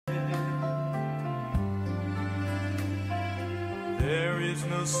There is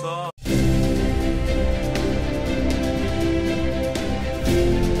no song.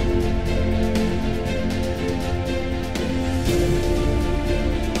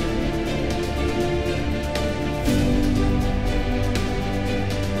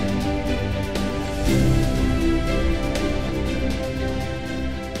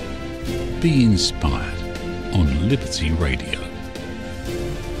 Be inspired on Liberty Radio.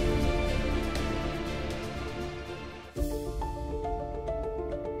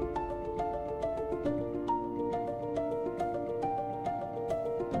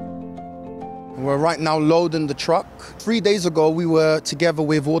 We're right now loading the truck. 3 days ago, we were together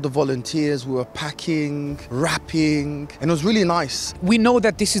with all the volunteers. We were packing, wrapping, and it was really nice. We know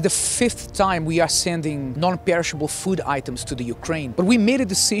that this is the 5th time we are sending non-perishable food items to the Ukraine. But we made a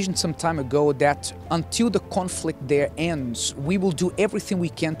decision some time ago that until the conflict there ends, we will do everything we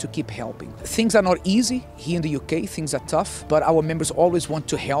can to keep helping. Things are not easy here in the UK, things are tough, but our members always want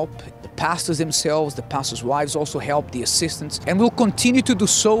to help. The pastors themselves, the pastors' wives also help, the assistants, and we'll continue to do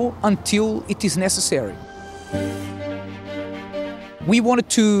so until it is necessary. We wanted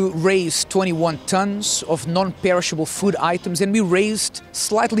to raise 21 tons of non-perishable food items, and we raised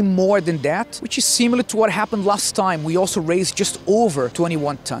slightly more than that, which is similar to what happened last time. We also raised just over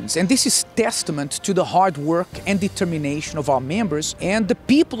 21 tons. And this is testament to the hard work and determination of our members and the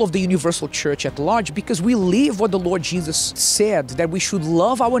people of the Universal Church at large, because we live what the Lord Jesus said, that we should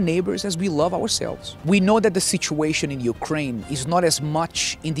love our neighbors as we love ourselves. We know that the situation in Ukraine is not as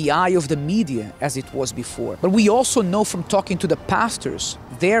much in the eye of the media as it was before. But we also know from talking to the pastors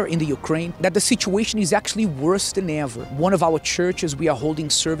there in the Ukraine that the situation is actually worse than ever. One of our churches, we are holding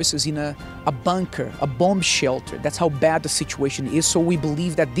services in a bunker, a bomb shelter. That's how bad the situation is. So we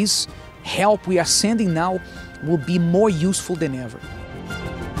believe that this help we are sending now will be more useful than ever.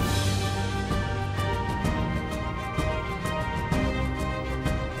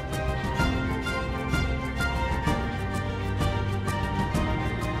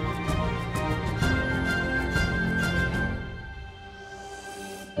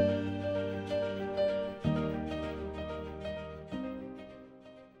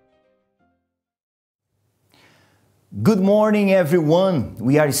 Good morning, everyone.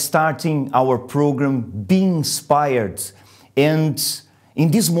 We are starting our program, Be Inspired. And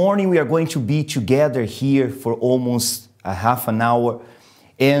in this morning, we are going to be together here for almost a half an hour.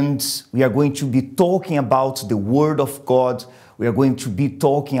 And we are going to be talking about the Word of God. We are going to be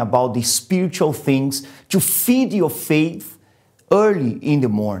talking about the spiritual things to feed your faith early in the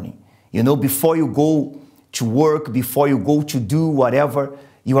morning. You know, before you go to work, before you go to do whatever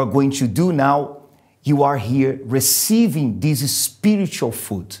you are going to do now, you are here receiving this spiritual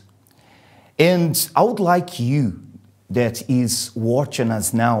food. And I would like you that is watching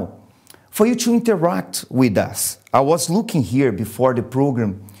us now, for you to interact with us. I was looking here before the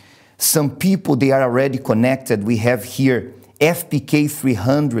program. Some people, they are already connected. We have here FPK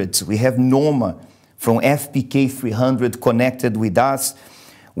 300. We have Norma from FPK 300 connected with us.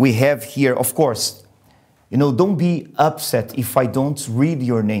 We have here, of course, you know, don't be upset if I don't read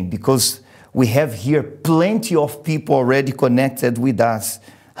your name, because we have here plenty of people already connected with us,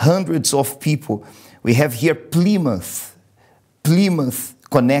 hundreds of people. We have here Plymouth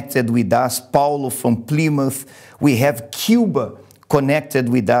connected with us, Paulo from Plymouth. We have Cuba connected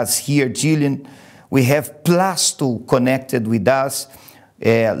with us here, Gillian. We have Plasto connected with us,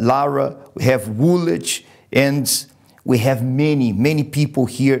 Lara. We have Woolwich, and we have many people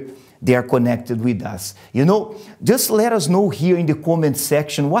here. They are connected with us. You know, just let us know here in the comment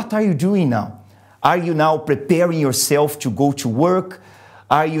section, what are you doing now? Are you now preparing yourself to go to work?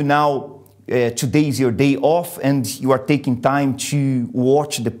 Are you now, today is your day off and you are taking time to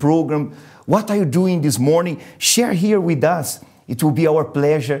watch the program? What are you doing this morning? Share here with us. It will be our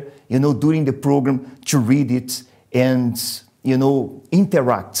pleasure, you know, during the program to read it and, you know,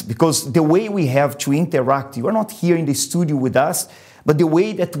 interact. Because the way we have to interact, you are not here in the studio with us, but the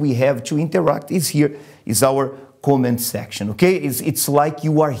way that we have to interact is here, is our comment section, okay? It's like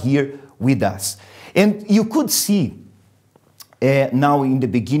you are here with us. And you could see now in the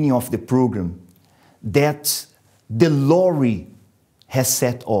beginning of the program that the lorry has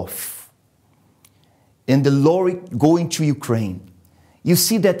set off. And the lorry going to Ukraine. You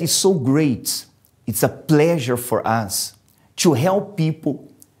see that it's so great. It's a pleasure for us to help people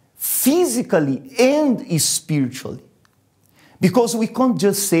physically and spiritually. Because we can't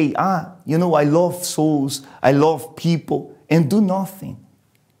just say, you know, I love souls, I love people, and do nothing.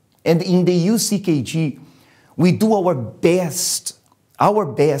 And in the UCKG, we do our best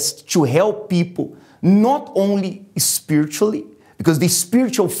to help people, not only spiritually, because the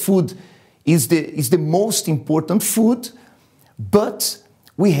spiritual food is the most important food, but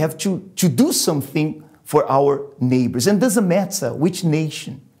we have to do something for our neighbors. And it doesn't matter which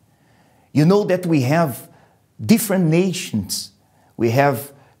nation. You know that we have different nations. We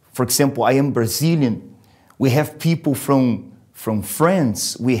have, for example, I am Brazilian. We have people from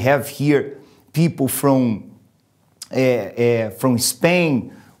France. We have here people from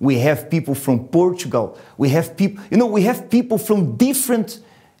Spain. We have people from Portugal. We have people, we have people from different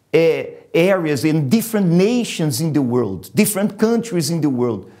areas in different nations in the world, different countries in the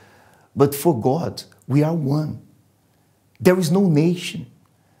world. But for God, we are one. There is no nation.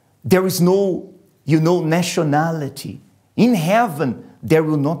 There is no, nationality. In heaven, there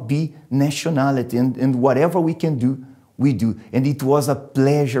will not be nationality. And whatever we can do, we do. And it was a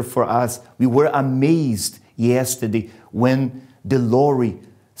pleasure for us. We were amazed yesterday when the lorry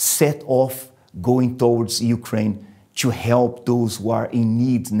set off going towards Ukraine to help those who are in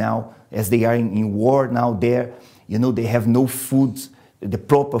need now, as they are in war now there. They have no food, the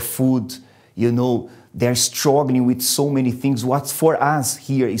proper food, they're struggling with so many things. What's for us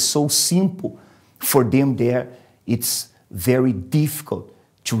here is so simple. For them there, it's very difficult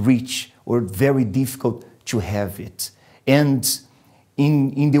to reach or very difficult to have it. And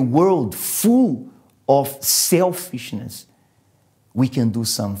in the world full of selfishness, we can do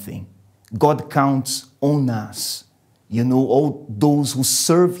something. God counts on us. All those who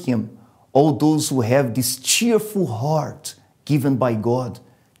serve Him, all those who have this cheerful heart given by God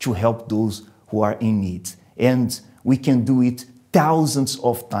to help those who are in need. And we can do it thousands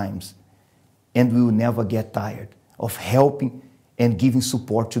of times. And we will never get tired of helping and giving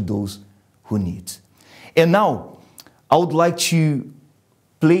support to those who need. And now, I would like to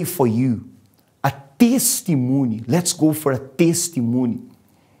play for you a testimony. Let's go for a testimony.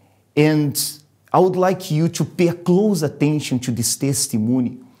 And I would like you to pay close attention to this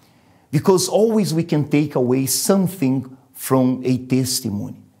testimony, because always we can take away something from a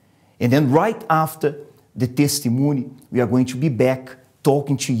testimony. And then right after the testimony, we are going to be back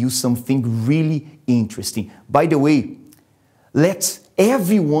talking to you something really interesting. By the way, let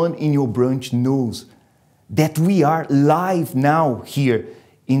everyone in your branch knows that we are live now here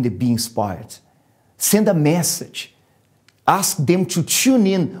in the Be Inspired. Send a message. Ask them to tune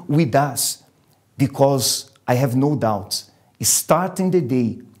in with us, because I have no doubt, starting the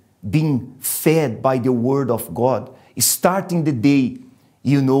day, being fed by the Word of God, starting the day,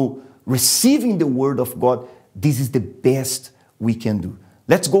 receiving the Word of God, this is the best we can do.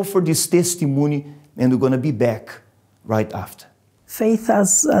 Let's go for this testimony, and we're going to be back right after. Faith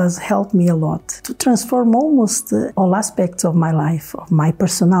has helped me a lot to transform almost all aspects of my life, of my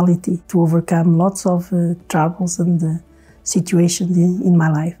personality, to overcome lots of troubles and situations in my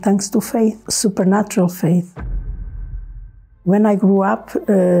life. Thanks to faith, supernatural faith. When I grew up,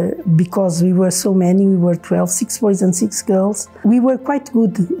 because we were so many, we were 12, 6 boys and 6 girls, we were quite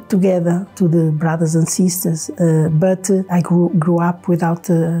good together, to the brothers and sisters. But I grew up without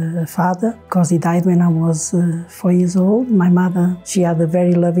a father, because he died when I was 4 years old. My mother, she had a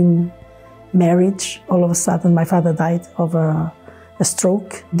very loving marriage. All of a sudden, my father died of a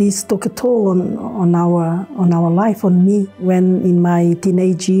stroke. This took a toll on our life, on me. When in my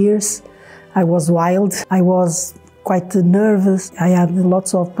teenage years, I was wild. I was quite nervous. I had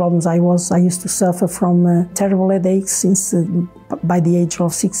lots of problems. I used to suffer from terrible headaches since by the age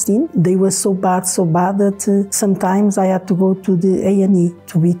of 16. They were so bad that sometimes I had to go to the A&E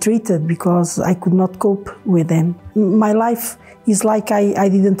to be treated, because I could not cope with them. My life is like I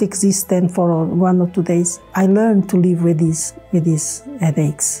didn't exist then for 1 or 2 days. I learned to live with these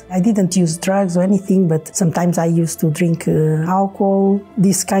headaches. I didn't use drugs or anything, but sometimes I used to drink alcohol.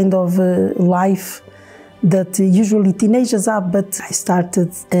 This kind of life that usually teenagers have, but I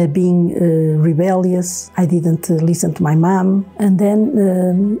started being rebellious. I didn't listen to my mom. And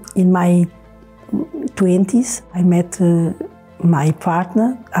then in my 20s, I met my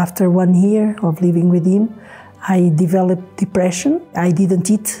partner. After 1 year of living with him, I developed depression. I didn't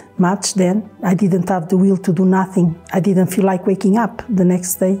eat much then. I didn't have the will to do nothing. I didn't feel like waking up the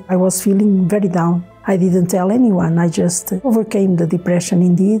next day. I was feeling very down. I didn't tell anyone. I just overcame the depression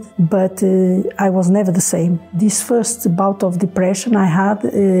indeed, but I was never the same. This first bout of depression I had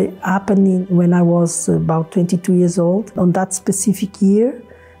happened when I was about 22 years old. On that specific year,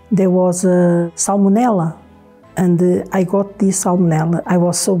 there was salmonella, and I got this salmonella. I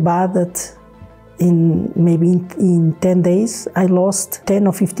was so bad that in 10 days, I lost 10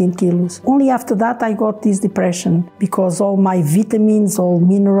 or 15 kilos. Only after that I got this depression because all my vitamins, all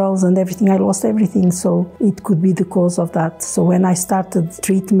minerals and everything, I lost everything. So it could be the cause of that. So when I started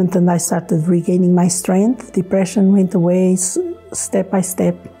treatment and I started regaining my strength, depression went away step by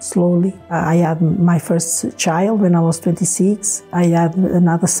step, slowly. I had my first child when I was 26. I had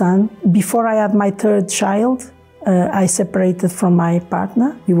another son. Before I had my third child, I separated from my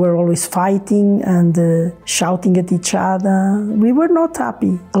partner. We were always fighting and shouting at each other. We were not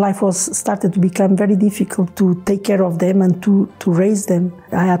happy. Life started to become very difficult to take care of them and to raise them.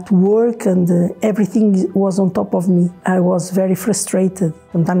 I had to work and everything was on top of me. I was very frustrated.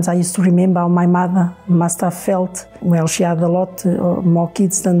 Sometimes I used to remember how my mother must have felt. Well, she had a lot more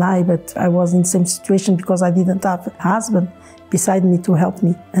kids than I, but I was in the same situation because I didn't have a husband beside me to help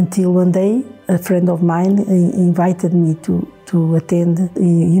me. Until one day, a friend of mine invited me to attend a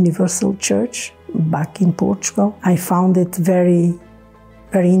Universal Church back in Portugal. I found it very,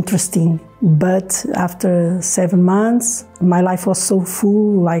 very interesting. But after 7 months, my life was so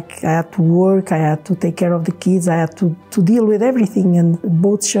full, like I had to work, I had to take care of the kids, I had to deal with everything. And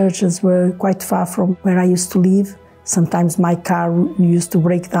both churches were quite far from where I used to live. Sometimes my car used to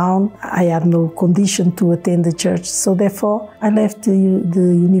break down. I had no condition to attend the church. So therefore, I left the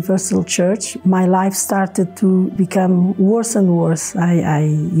Universal Church. My life started to become worse and worse. I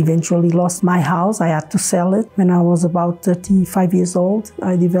eventually lost my house. I had to sell it. When I was about 35 years old,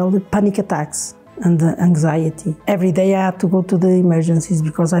 I developed panic attacks and anxiety. Every day I had to go to the emergencies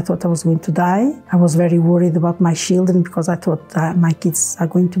because I thought I was going to die. I was very worried about my children because I thought that my kids are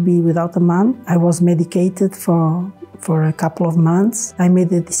going to be without a mom. I was medicated for a couple of months. I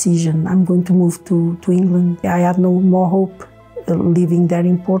made a decision. I'm going to move to England. I had no more hope living there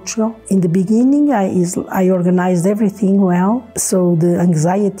in Portugal. In the beginning, I organized everything well, so the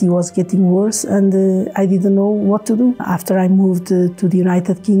anxiety was getting worse and I didn't know what to do. After I moved to the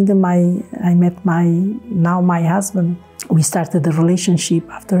United Kingdom, I met my husband. We started a relationship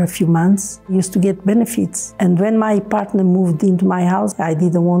after a few months. We used to get benefits. And when my partner moved into my house, I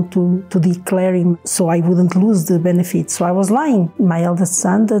didn't want to declare him so I wouldn't lose the benefits. So I was lying. My eldest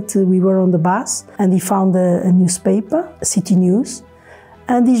son, that we were on the bus and he found a newspaper, City News.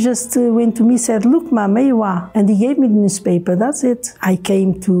 And he just went to me and said, "Look, Mom, here you are." And he gave me the newspaper, that's it. I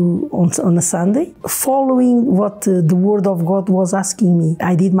came on a Sunday, following what the Word of God was asking me.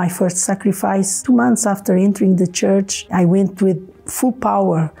 I did my first sacrifice 2 months after entering the church. I went with full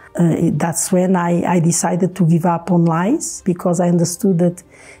power. That's when I decided to give up on lies, because I understood that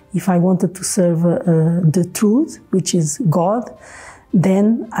if I wanted to serve the truth, which is God,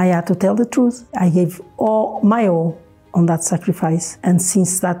 then I had to tell the truth. I gave my all on that sacrifice. And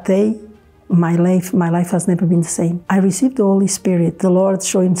since that day, my life has never been the same. I received the Holy Spirit. The Lord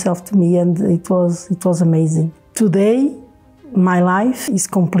showed Himself to me, and it was amazing. Today, my life is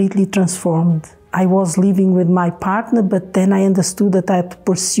completely transformed. I was living with my partner, but then I understood that I had to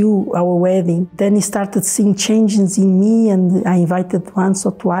pursue our wedding. Then he started seeing changes in me, and I invited once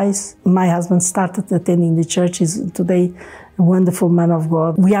or twice. My husband started attending the churches. Today, a wonderful man of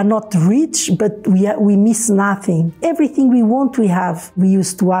God. We are not rich, but we miss nothing. Everything we want, we have. We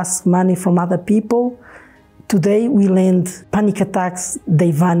used to ask money from other people. Today, we lend. Panic attacks,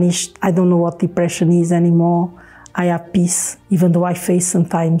 they vanished. I don't know what depression is anymore. I have peace, even though I face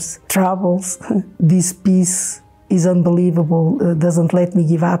sometimes troubles. This peace is unbelievable, doesn't let me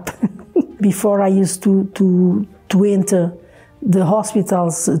give up. Before I used to enter the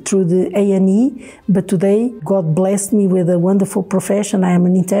hospitals through the A&E, but today God blessed me with a wonderful profession. I am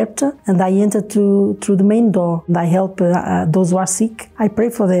an interpreter, and I enter through the main door, and I help those who are sick. I pray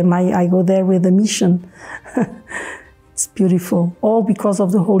for them. I go there with a mission. It's beautiful, all because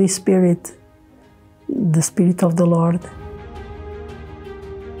of the Holy Spirit. The Spirit of the Lord.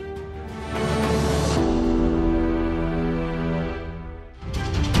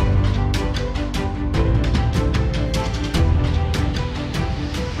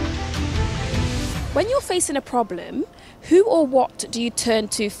 When you're facing a problem, who or what do you turn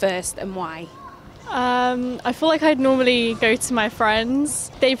to first and why? I feel like I'd normally go to my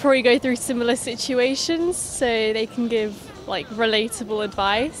friends. They probably go through similar situations, so they can give like relatable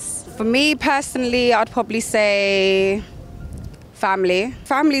advice. For me personally, I'd probably say family.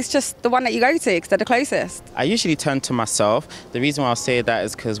 Family is just the one that you go to because they're the closest. I usually turn to myself. The reason why I'll say that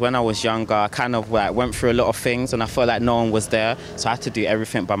is because when I was younger, I kind of went through a lot of things and I felt like no one was there. So I had to do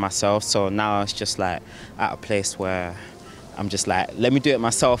everything by myself. So now it's just like at a place where I'm just like, let me do it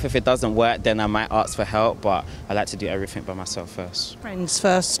myself. If it doesn't work, then I might ask for help, but I like to do everything by myself first. Friends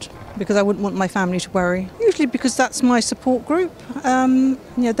first. because I wouldn't want my family to worry. Usually because that's my support group.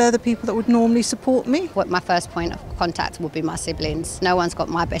 They're the people that would normally support me. What my first point of contact will be my siblings. No one's got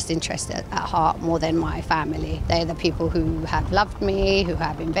my best interest at heart more than my family. They're the people who have loved me, who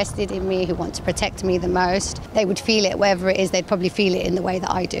have invested in me, who want to protect me the most. They would feel it, wherever it is, they'd probably feel it in the way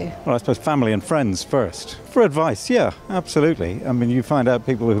that I do. Well, I suppose family and friends first. For advice, yeah, absolutely. I mean, you find out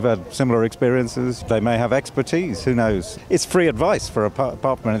people who've had similar experiences. They may have expertise, who knows? It's free advice for apart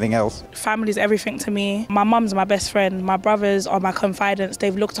from anything else. Family's everything to me. My mum's my best friend. My brothers are my confidants.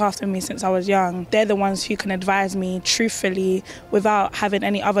 They've looked after me since I was young. They're the ones who can advise me truthfully without having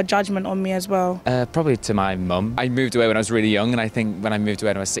any other judgment on me as well. Probably to my mum. I moved away when I was really young, and I think when I moved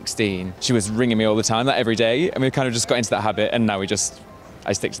away when I was 16, she was ringing me all the time, like every day, and we kind of just got into that habit, and now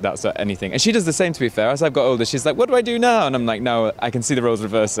I stick to that, so anything. And she does the same, to be fair. As I've got older, she's like, what do I do now? And I'm like, no, I can see the roles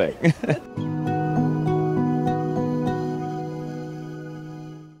reversing.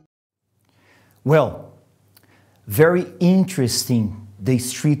 Well, very interesting, the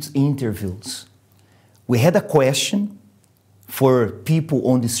street interviews. We had a question for people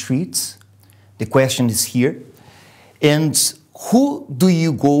on the streets. The question is here. And who do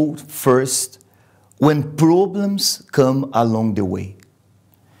you go first when problems come along the way?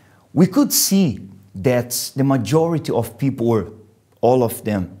 We could see that the majority of people, or all of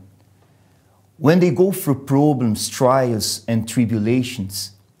them, when they go through problems, trials, and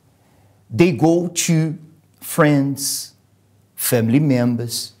tribulations, they go to friends, family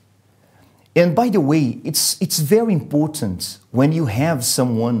members. And by the way, it's very important when you have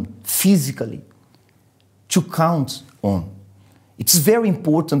someone physically to count on. It's very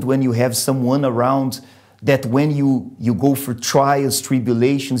important when you have someone around that when you go through trials,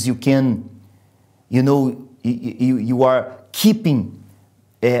 tribulations, you can, you are keeping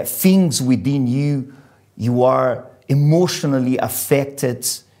things within you. You are emotionally affected,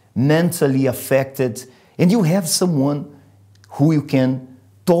 mentally affected, and you have someone who you can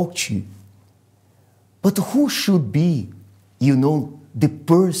talk to. But who should be, the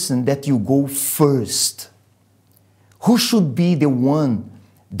person that you go first? Who should be the one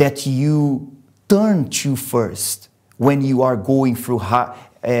that you turn to first when you are going through hard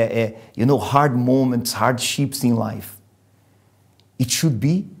moments, hardships in life? It should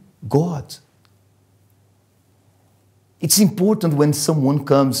be God. It's important when someone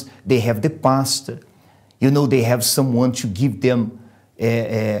comes, they have the pastor, they have someone to give them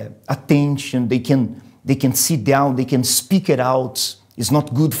attention. They can sit down, they can speak it out. It's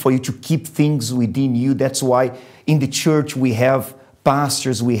not good for you to keep things within you. That's why in the church we have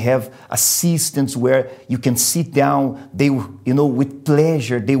pastors, we have assistants where you can sit down. They, with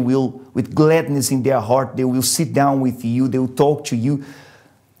pleasure, they will, with gladness in their heart, they will sit down with you, they will talk to you.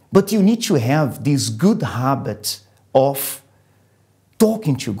 But you need to have this good habit of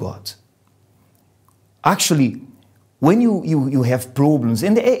talking to God. Actually, when you have problems,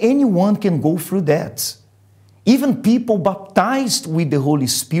 and anyone can go through that. Even people baptized with the Holy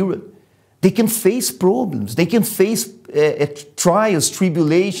Spirit, they can face problems. They can face trials,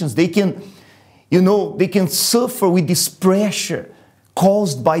 tribulations. They can, they can suffer with this pressure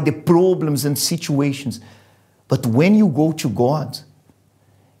caused by the problems and situations. But when you go to God,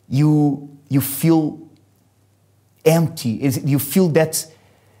 you feel empty. You feel that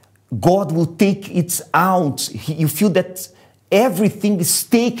God will take it out. You feel that everything is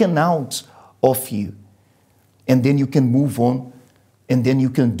taken out of you. And then you can move on, and then you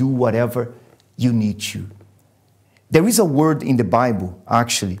can do whatever you need to. There is a word in the Bible,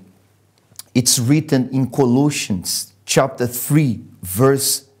 actually. It's written in Colossians chapter 3,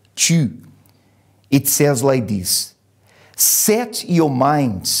 verse 2. It says like this: set your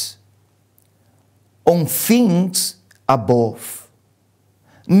minds on things above,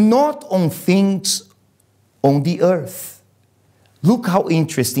 not on things on the earth. Look how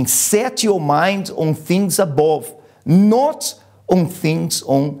interesting. Set your mind on things above, not on things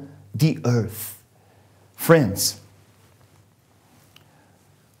on the earth. Friends,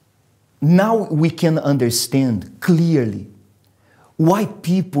 now we can understand clearly why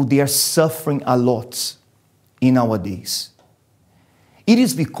people, they are suffering a lot in our days. It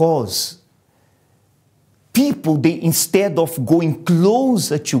is because people, they, instead of going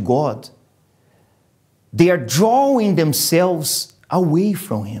closer to God, they are drawing themselves away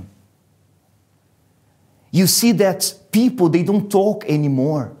from Him. You see that people, they don't talk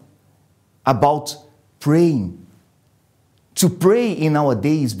anymore about praying. To pray in our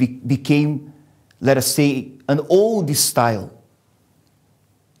days became, let us say, an old style.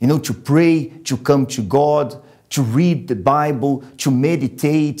 To pray, to come to God, to read the Bible, to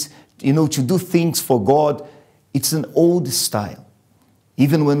meditate, to do things for God. It's an old style.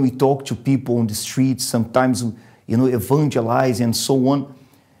 Even when we talk to people on the streets, sometimes, evangelize and so on,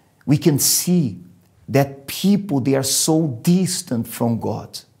 we can see that people, they are so distant from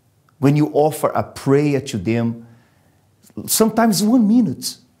God. When you offer a prayer to them, sometimes 1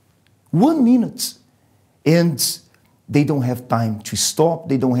 minute, and they don't have time to stop,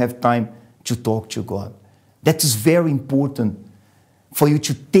 they don't have time to talk to God. That is very important for you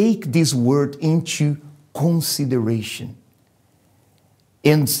to take this word into consideration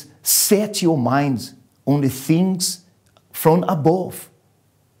and set your mind on the things from above.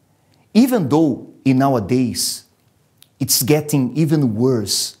 Even though in nowadays it's getting even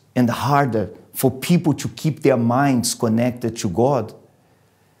worse and harder for people to keep their minds connected to God,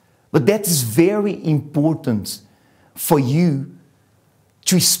 but that is very important for you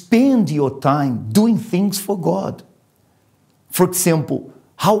to spend your time doing things for God. For example,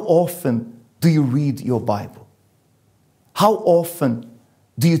 how often do you read your Bible? How often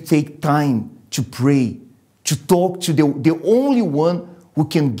do you take time to pray, to talk to the only one who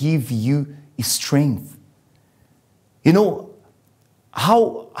can give you strength?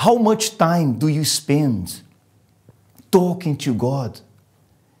 How much time do you spend talking to God?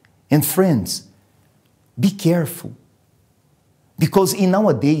 And friends, be careful. Because in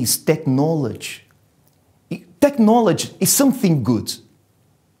nowadays, technology is something good.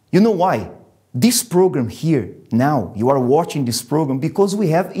 You know why? This program here, now, you are watching this program because we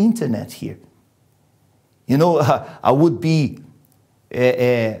have internet here. I would be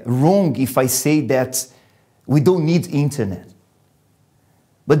wrong if I say that we don't need internet.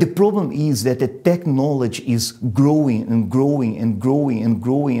 But the problem is that the technology is growing and growing and growing and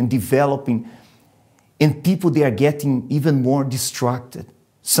growing and developing, and people, they are getting even more distracted.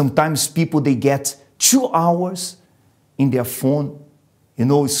 Sometimes people, they get 2 hours in their phone,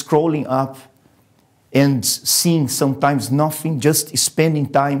 scrolling up and seeing sometimes nothing, just spending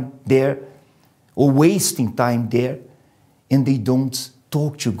time there or wasting time there, and they don't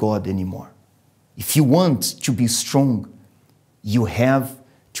talk to God anymore. If you want to be strong, you have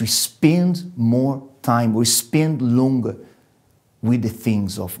to spend more time or spend longer with the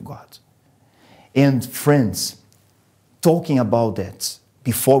things of God. And friends, talking about that,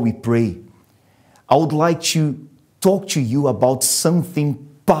 before we pray, I would like to talk to you about something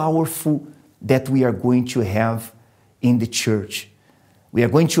powerful that we are going to have in the church. We are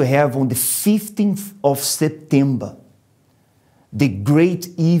going to have on the 15th of September, the great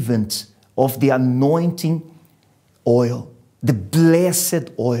event of the anointing oil, the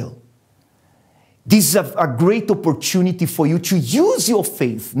blessed oil. This is a great opportunity for you to use your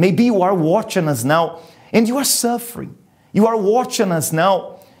faith. Maybe you are watching us now and you are suffering. You are watching us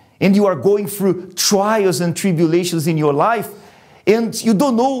now and you are going through trials and tribulations in your life and you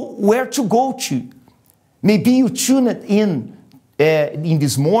don't know where to go to. Maybe you tuned in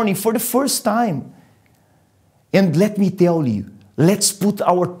this morning for the first time. And let me tell you, let's put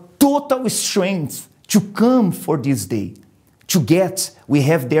our total strength to come for this day. We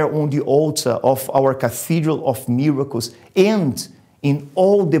have there on the altar of our Cathedral of Miracles and in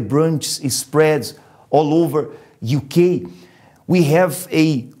all the branches spreads all over UK, we have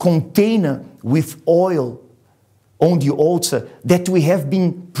a container with oil on the altar that we have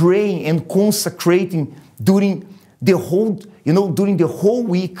been praying and consecrating during the whole, during the whole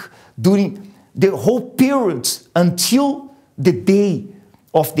week, during the whole period until the day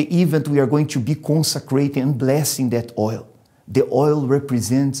of the event. We are going to be consecrating and blessing that oil. The oil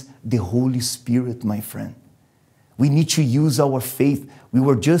represents the Holy Spirit, my friend. We need to use our faith. We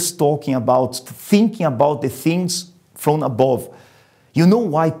were just thinking about the things from above. You know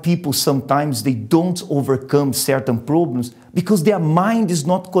why people sometimes they don't overcome certain problems? Because their mind is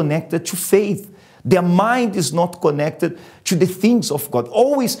not connected to faith. Their mind is not connected to the things of God.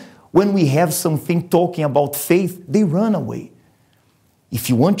 Always when we have something talking about faith, they run away. If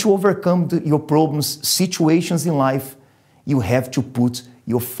you want to overcome your problems, situations in life, you have to put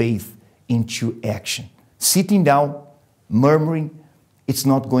your faith into action. Sitting down, murmuring, it's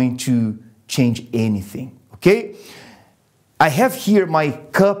not going to change anything, okay? I have here my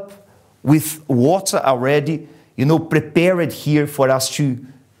cup with water already, prepared here for us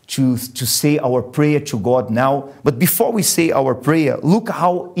to say our prayer to God now. But before we say our prayer, look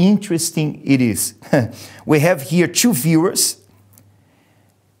how interesting it is. We have here 2 viewers.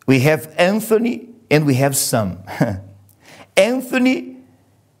 We have Anthony and we have Sam. Anthony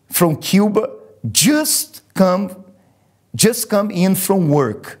from Cuba just come in from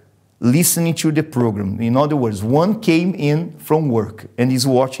work, listening to the program. In other words, one came in from work and is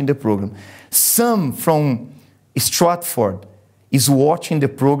watching the program. Sam from Stratford is watching the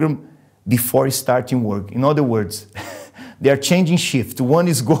program before starting work. In other words, They are changing shift. One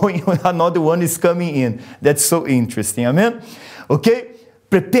is going, another one is coming in. That's so interesting. Amen? Okay?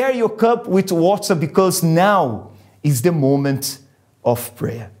 Prepare your cup with water because now is the moment of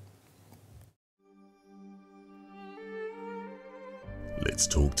prayer. Let's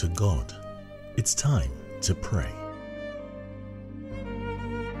talk to God. It's time to pray.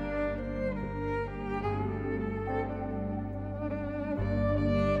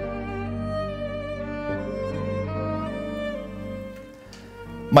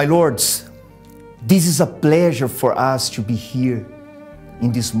 My lords, this is a pleasure for us to be here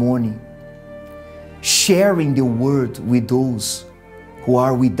in this morning, sharing the word with those who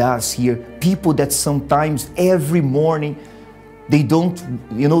are with us here. People that sometimes every morning they don't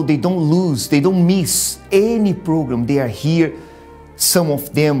miss any program. They are here, some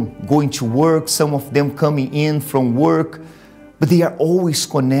of them going to work, some of them coming in from work, but they are always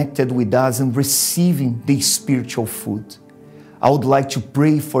connected with us and receiving the spiritual food. I would like to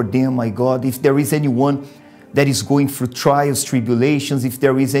pray for them, my God. If there is anyone that is going through trials, tribulations, if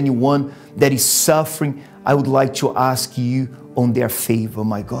there is anyone that is suffering, I would like to ask you on their favor,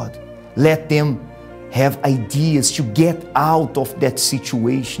 my God. Let them have ideas to get out of that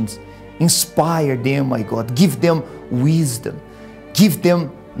situations. Inspire them, my God. Give them wisdom. Give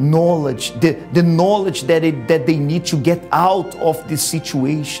them knowledge, the knowledge that they need to get out of this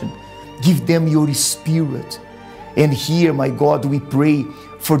situation. Give them your Spirit. And here, my God, we pray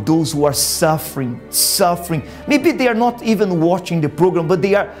for those who are suffering. Maybe they are not even watching the program, but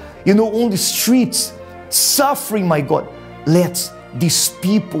they are, on the streets, suffering, my God. Let these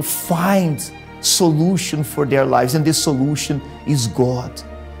people find solution for their lives, and the solution is God.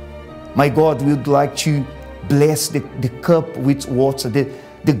 My God, we would like to bless the cup with water,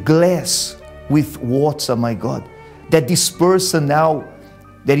 the glass with water, my God, that this person now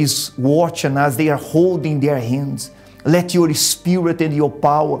that is watching us, they are holding their hands. Let your Spirit and your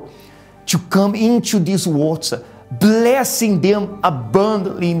power to come into this water, blessing them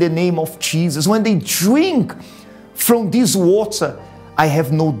abundantly in the name of Jesus. When they drink from this water, I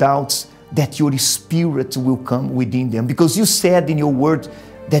have no doubts that your Spirit will come within them, because you said in your word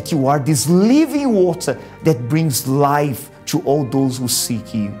that you are this living water that brings life to all those who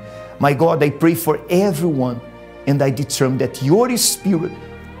seek you. My God, I pray for everyone, and I determine that your Spirit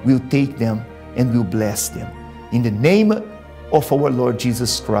will take them and will bless them. In the name of our Lord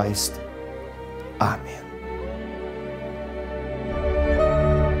Jesus Christ. Amen.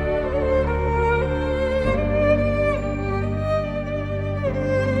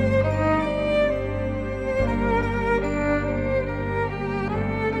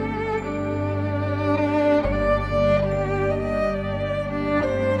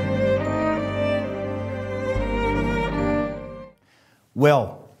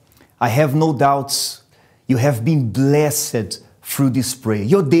 Well, I have no doubts you have been blessed through this prayer.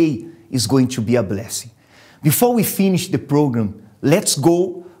 Your day is going to be a blessing. Before we finish the program, let's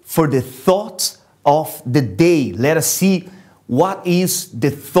go for the thought of the day. Let us see what is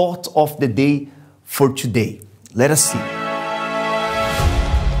the thought of the day for today. Let us see.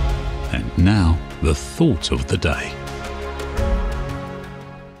 And now, the thought of the day.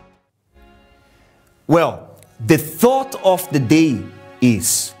 Well, the thought of the day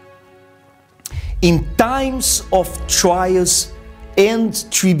is: in times of trials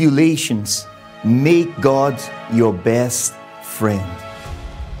and tribulations, make God your best friend.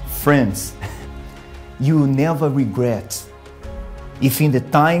 Friends, you will never regret if in the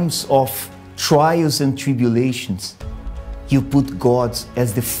times of trials and tribulations, you put God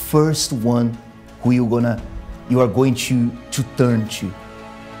as the first one who you are going to turn to.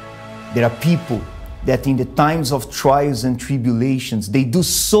 There are people that in the times of trials and tribulations, they do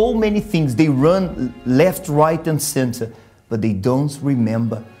so many things. They run left, right, and center, but they don't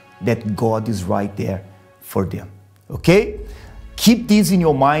remember that God is right there for them. Okay? Keep this in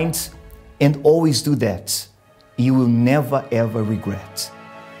your mind and always do that. You will never, ever regret.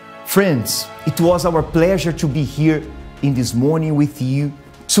 Friends, it was our pleasure to be here in this morning with you.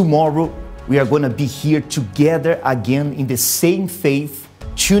 Tomorrow, we are going to be here together again in the same faith.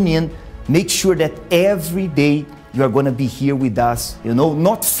 Tune in. Make sure that every day you are going to be here with us,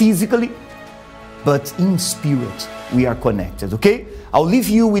 not physically, but in spirit we are connected, okay? I'll leave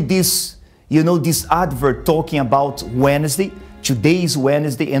you with this, this advert talking about Wednesday. Today is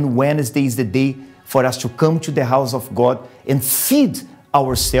Wednesday, and Wednesday is the day for us to come to the house of God and feed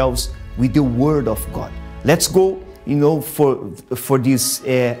ourselves with the Word of God. Let's go, for this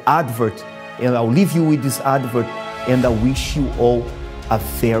advert, and I'll leave you with this advert, and I wish you all a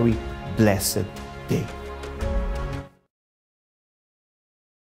very blessed day.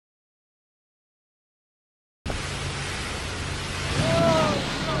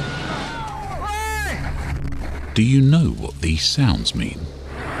 Do you know what these sounds mean?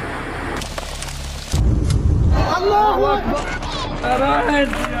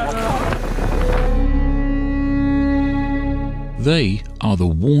 They are the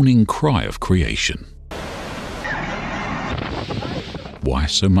warning cry of creation. Why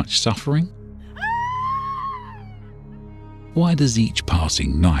so much suffering? Why does each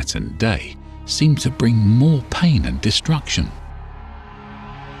passing night and day seem to bring more pain and destruction?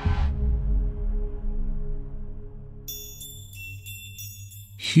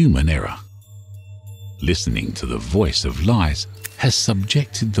 Human error, listening to the voice of lies, has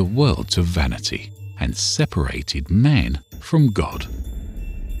subjected the world to vanity and separated man from God.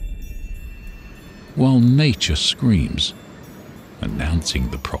 While nature screams, announcing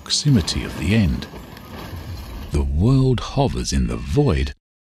the proximity of the end, the world hovers in the void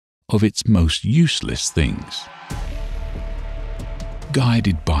of its most useless things,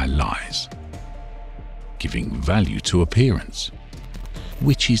 guided by lies, giving value to appearance.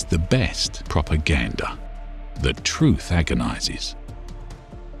 Which is the best propaganda? The truth agonizes.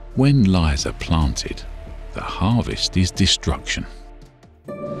 When lies are planted, the harvest is destruction.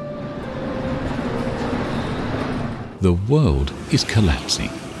 The world is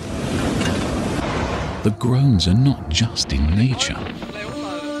collapsing. The groans are not just in nature.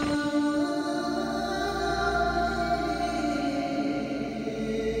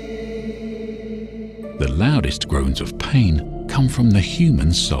 The loudest groans of pain come from the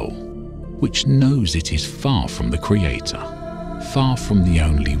human soul, which knows it is far from the Creator, far from the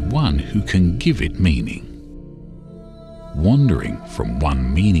only one who can give it meaning. Wandering from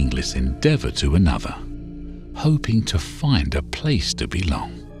one meaningless endeavor to another, hoping to find a place to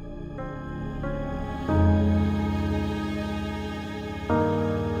belong.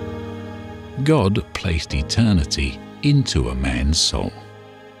 God placed eternity into a man's soul.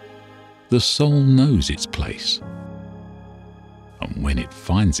 The soul knows its place. And when it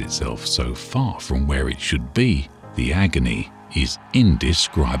finds itself so far from where it should be, the agony is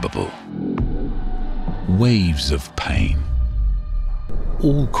indescribable. Waves of pain.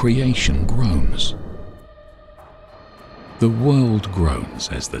 All creation groans. The world groans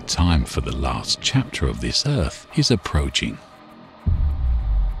as the time for the last chapter of this earth is approaching.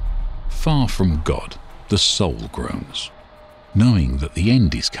 Far from God, the soul groans, knowing that the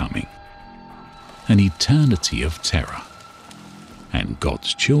end is coming. An eternity of terror. And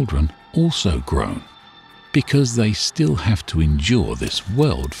God's children also groan, because they still have to endure this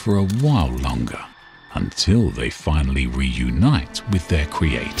world for a while longer, until they finally reunite with their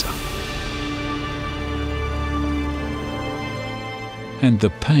Creator. And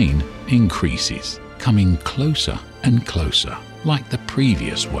the pain increases, coming closer and closer, like the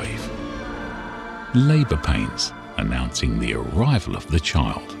previous wave. Labor pains announcing the arrival of the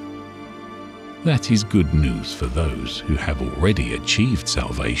child. That is good news for those who have already achieved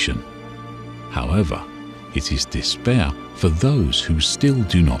salvation. However, it is despair for those who still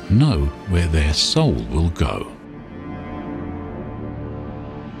do not know where their soul will go.